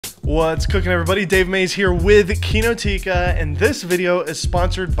What's cooking, everybody? Dave Mays here with Kinotika, and this video is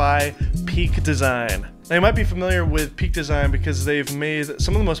sponsored by Peak Design. Now, you might be familiar with Peak Design because they've made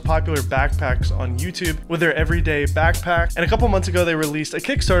some of the most popular backpacks on YouTube with their everyday backpack. And a couple months ago, they released a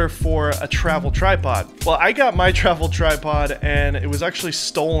Kickstarter for a travel tripod. Well, I got my travel tripod and it was actually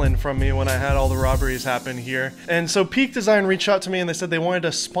stolen from me when I had all the robberies happen here. And so Peak Design reached out to me and they said they wanted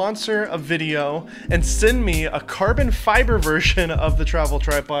to sponsor a video and send me a carbon fiber version of the travel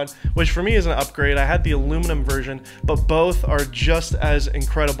tripod, which for me is an upgrade. I had the aluminum version, but both are just as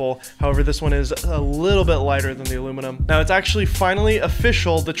incredible. However, this one is a little bit lighter than the aluminum. Now, it's actually finally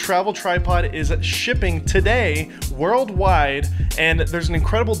official. The travel tripod is shipping today worldwide, and there's an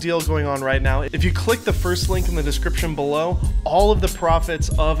incredible deal going on right now. If you click the first link in the description below, all of the profits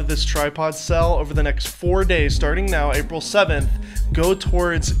of this tripod sell over the next 4 days, starting now, April 7th, go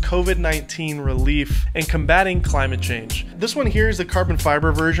towards COVID-19 relief and combating climate change. This one here is the carbon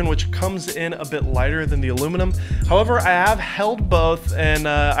fiber version, which comes in a bit lighter than the aluminum. However, I have held both and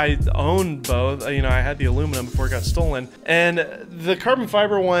I own both. You know, I had the aluminum before it got stolen. And the carbon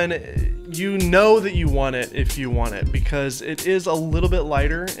fiber one, you know that you want it if you want it, because it is a little bit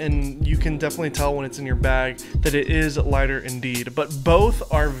lighter, and you can definitely tell when it's in your bag that it is lighter indeed. But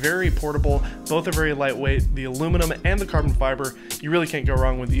both are very portable, both are very lightweight. The aluminum and the carbon fiber, you really can't go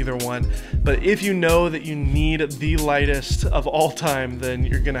wrong with either one. But if you know that you need the lightest of all time, then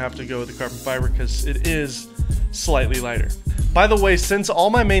you're gonna have to go with the carbon fiber because it is slightly lighter. By the way, since all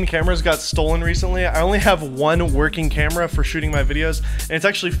my main cameras got stolen recently, I only have one working camera for shooting my videos, and it's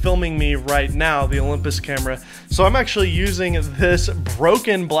actually filming me right now, the Olympus camera. So I'm actually using this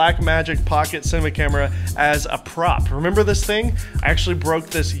broken Blackmagic Pocket cinema camera as a prop. Remember this thing? I actually broke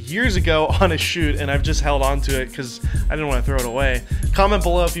this years ago on a shoot, and I've just held on to it because I didn't want to throw it away. Comment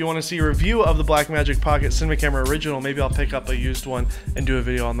below if you want to see a review of the Blackmagic Pocket cinema camera original. Maybe I'll pick up a used one and do a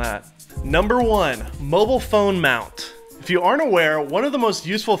video on that. Number 1, mobile phone mount. If you aren't aware, one of the most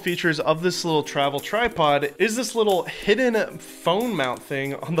useful features of this little travel tripod is this little hidden phone mount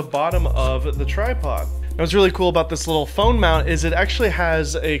thing on the bottom of the tripod. Now, what's really cool about this little phone mount is it actually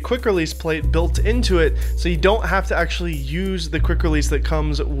has a quick release plate built into it, so you don't have to actually use the quick release that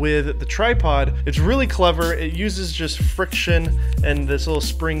comes with the tripod. It's really clever. It uses just friction and this little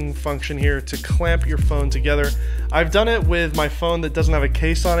spring function here to clamp your phone together. I've done it with my phone that doesn't have a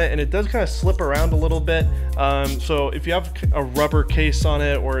case on it, and it does kind of slip around a little bit. So if you have a rubber case on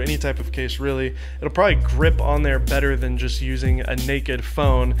it, or any type of case really, it'll probably grip on there better than just using a naked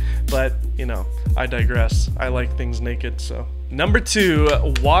phone. But, you know, I digress. I like things naked, so. Number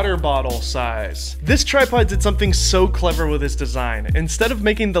 2, water bottle size. This tripod did something so clever with its design. Instead of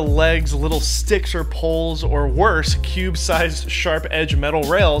making the legs little sticks or poles, or worse, cube-sized sharp edge metal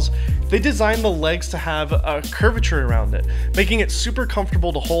rails, they designed the legs to have a curvature around it, making it super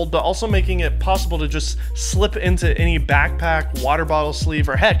comfortable to hold, but also making it possible to just slip into any backpack, water bottle sleeve,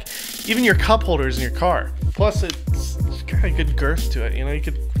 or heck, even your cup holders in your car. Plus, it's got a good girth to it. You know, you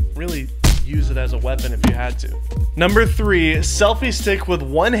could really use it as a weapon if you had to. Number 3, selfie stick with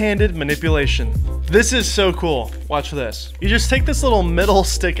one-handed manipulation. This is so cool. Watch this. You just take this little middle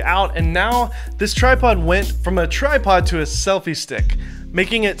stick out, and now this tripod went from a tripod to a selfie stick,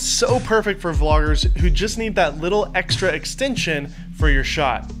 making it so perfect for vloggers who just need that little extra extension for your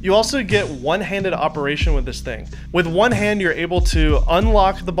shot. You also get one-handed operation with this thing. With one hand, you're able to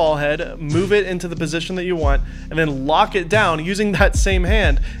unlock the ball head, move it into the position that you want, and then lock it down using that same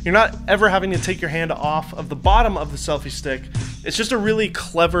hand. You're not ever having to take your hand off of the bottom of the selfie stick. It's just a really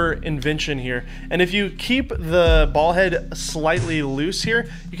clever invention here. And if you keep the ball head slightly loose here,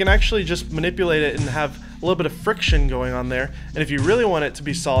 you can actually just manipulate it and have a little bit of friction going on there. And if you really want it to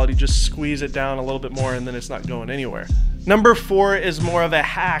be solid, you just squeeze it down a little bit more, and then it's not going anywhere. Number 4 is more of a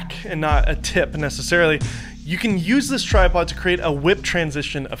hack and not a tip necessarily. You can use this tripod to create a whip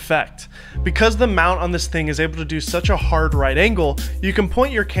transition effect. Because the mount on this thing is able to do such a hard right angle, you can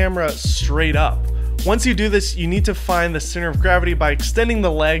point your camera straight up. Once you do this, you need to find the center of gravity by extending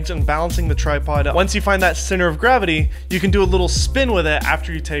the legs and balancing the tripod. Once you find that center of gravity, you can do a little spin with it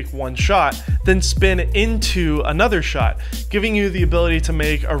after you take one shot, then spin into another shot, giving you the ability to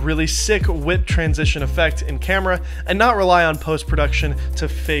make a really sick whip transition effect in camera and not rely on post-production to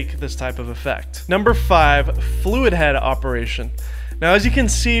fake this type of effect. Number 5, fluid head operation. Now, as you can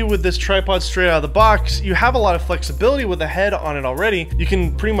see with this tripod straight out of the box, you have a lot of flexibility with the head on it already. You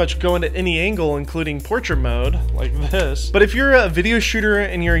can pretty much go into any angle, including portrait mode, like this. But if you're a video shooter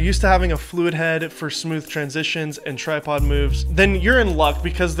and you're used to having a fluid head for smooth transitions and tripod moves, then you're in luck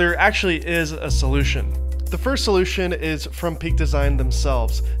because there actually is a solution. The first solution is from Peak Design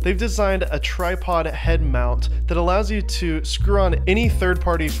themselves. They've designed a tripod head mount that allows you to screw on any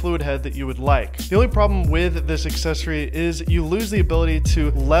third-party fluid head that you would like. The only problem with this accessory is you lose the ability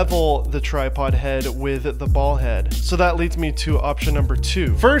to level the tripod head with the ball head. So that leads me to option number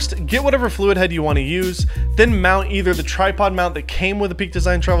 2. First, get whatever fluid head you want to use, then mount either the tripod mount that came with the Peak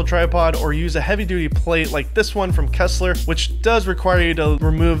Design travel tripod or use a heavy-duty plate like this one from Kessler, which does require you to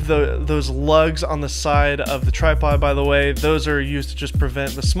remove those lugs on the side of the tripod. By the way, those are used to just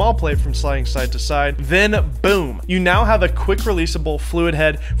prevent the small plate from sliding side to side. Then boom, you now have a quick releasable fluid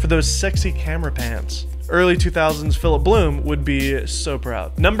head for those sexy camera pans. Early 2000s Philip Bloom would be so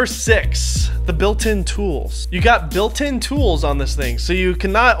proud. Number 6, the built-in tools. You got built-in tools on this thing, so you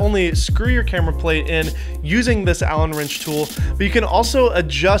can not only screw your camera plate in using this Allen wrench tool, but you can also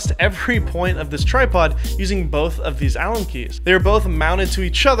adjust every point of this tripod using both of these Allen keys. They're both mounted to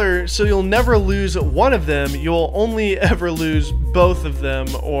each other, so you'll never lose one of them. You'll only ever lose both of them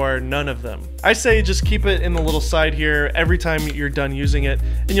or none of them. I say just keep it in the little side here every time you're done using it,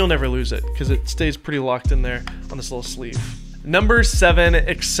 and you'll never lose it because it stays pretty locked in there on this little sleeve. Number 7,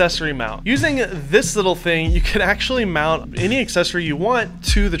 accessory mount. Using this little thing, you can actually mount any accessory you want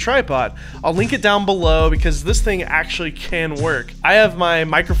to the tripod. I'll link it down below because this thing actually can work. I have my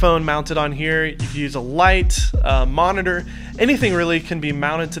microphone mounted on here. You can use a light, monitor, anything really can be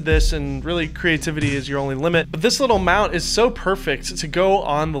mounted to this, and really creativity is your only limit. But this little mount is so perfect to go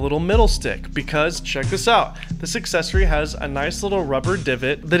on the little middle stick because check this out. This accessory has a nice little rubber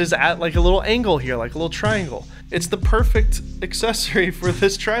divot that is at like a little angle here, like a little triangle. It's the perfect accessory for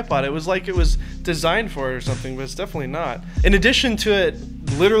this tripod. It was like it was designed for it or something, but it's definitely not. In addition to it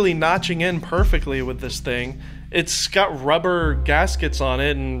literally notching in perfectly with this thing, it's got rubber gaskets on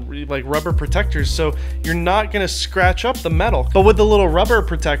it and like rubber protectors, so you're not gonna scratch up the metal. But with the little rubber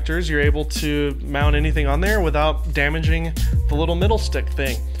protectors, you're able to mount anything on there without damaging the little middle stick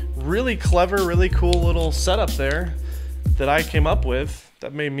thing. Really clever, really cool little setup there that I came up with.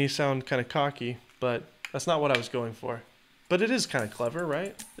 That made me sound kind of cocky, but that's not what I was going for. But it is kind of clever,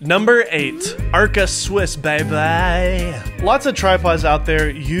 right? Number 8, Arca Swiss, baby. Lots of tripods out there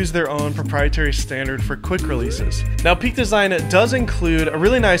use their own proprietary standard for quick releases. Now, Peak Design does include a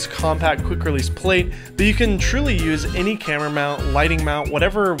really nice compact quick release plate, but you can truly use any camera mount, lighting mount,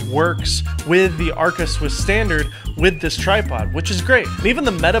 whatever works with the Arca Swiss standard with this tripod, which is great. And even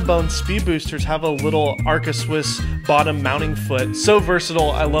the Metabone speed boosters have a little Arca Swiss bottom mounting foot. So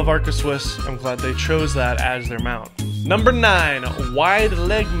versatile. I love Arca Swiss. I'm glad they chose that as their mount. Number 9, wide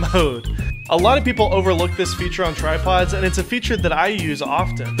leg mode. A lot of people overlook this feature on tripods, and it's a feature that I use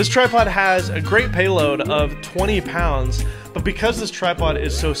often. This tripod has a great payload of 20 pounds, but because this tripod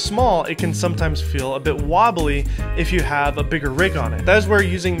is so small, it can sometimes feel a bit wobbly if you have a bigger rig on it. That is where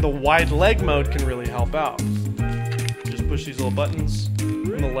using the wide leg mode can really help out. Just push these little buttons,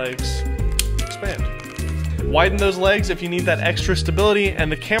 and the legs expand. Widen those legs if you need that extra stability,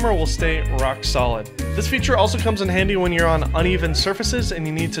 and the camera will stay rock solid. This feature also comes in handy when you're on uneven surfaces and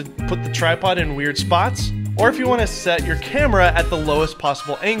you need to put the tripod in weird spots, or if you want to set your camera at the lowest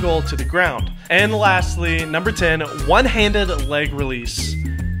possible angle to the ground. And lastly, number 10, one-handed leg release.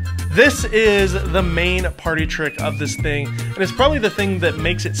 This is the main party trick of this thing, and it's probably the thing that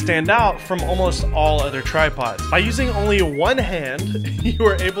makes it stand out from almost all other tripods. By using only one hand, you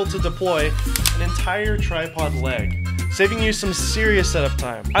are able to deploy an entire tripod leg, saving you some serious setup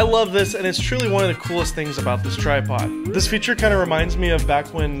time. I love this, and it's truly one of the coolest things about this tripod. This feature kind of reminds me of back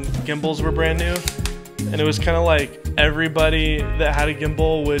when gimbals were brand new, and it was kind of like everybody that had a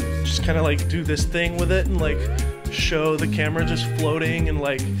gimbal would just kind of like do this thing with it and like show the camera just floating and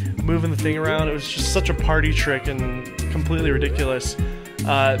like moving the thing around. It was just such a party trick and completely ridiculous.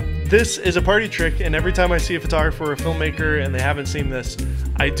 This is a party trick, and every time I see a photographer or a filmmaker and they haven't seen this,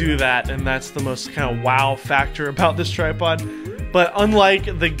 I do that, and that's the most kind of wow factor about this tripod. But unlike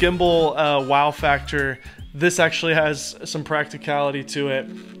the gimbal wow factor, this actually has some practicality to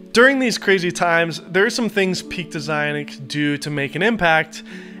it. During these crazy times, there are some things Peak Design can do to make an impact,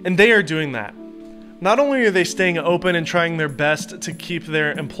 and they are doing that. Not only are they staying open and trying their best to keep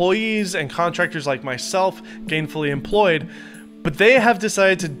their employees and contractors like myself gainfully employed, but they have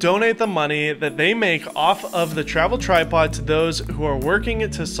decided to donate the money that they make off of the travel tripod to those who are working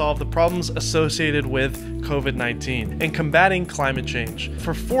to solve the problems associated with COVID-19 and combating climate change.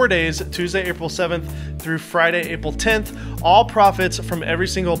 For 4 days, Tuesday, April 7th through Friday, April 10th, all profits from every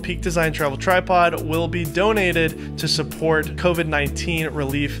single Peak Design travel tripod will be donated to support COVID-19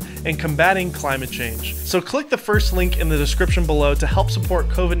 relief and combating climate change. So click the first link in the description below to help support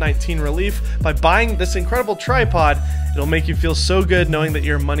COVID-19 relief by buying this incredible tripod. It'll make you feel so good knowing that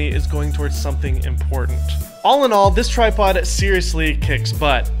your money is going towards something important. All in all, this tripod seriously kicks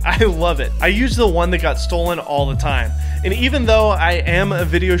butt. I love it. I use the one that got stolen all the time. And even though I am a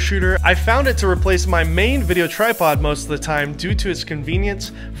video shooter, I found it to replace my main video tripod most of the time due to its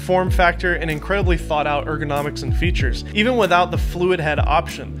convenience, form factor, and incredibly thought out ergonomics and features, even without the fluid head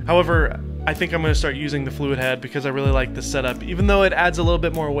option. However, I think I'm going to start using the fluid head because I really like the setup. Even though it adds a little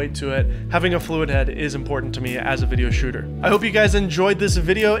bit more weight to it, having a fluid head is important to me as a video shooter. I hope you guys enjoyed this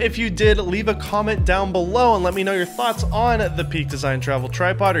video. If you did, leave a comment down below and let me know your thoughts on the Peak Design travel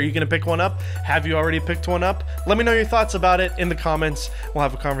tripod. Are you going to pick one up? Have you already picked one up? Let me know your thoughts about it in the comments. We'll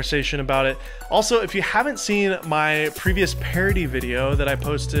have a conversation about it. Also, if you haven't seen my previous parody video that I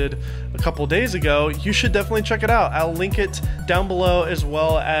posted a couple days ago, you should definitely check it out. I'll link it down below as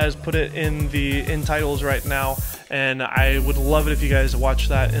well as put it in the titles right now, and I would love it if you guys watched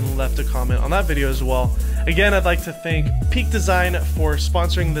that and left a comment on that video as well. Again, I'd like to thank Peak Design for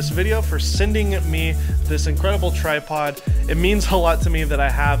sponsoring this video, for sending me this incredible tripod. It means a lot to me that I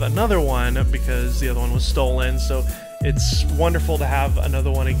have another one because the other one was stolen, so it's wonderful to have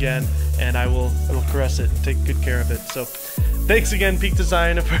another one again, and I will caress it and take good care of it. So thanks again, Peak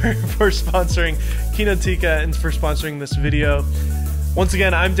Design, for sponsoring Kinotika and for sponsoring this video. Once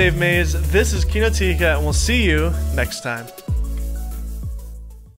again, I'm Dave Mays, this is Kinotika, and we'll see you next time.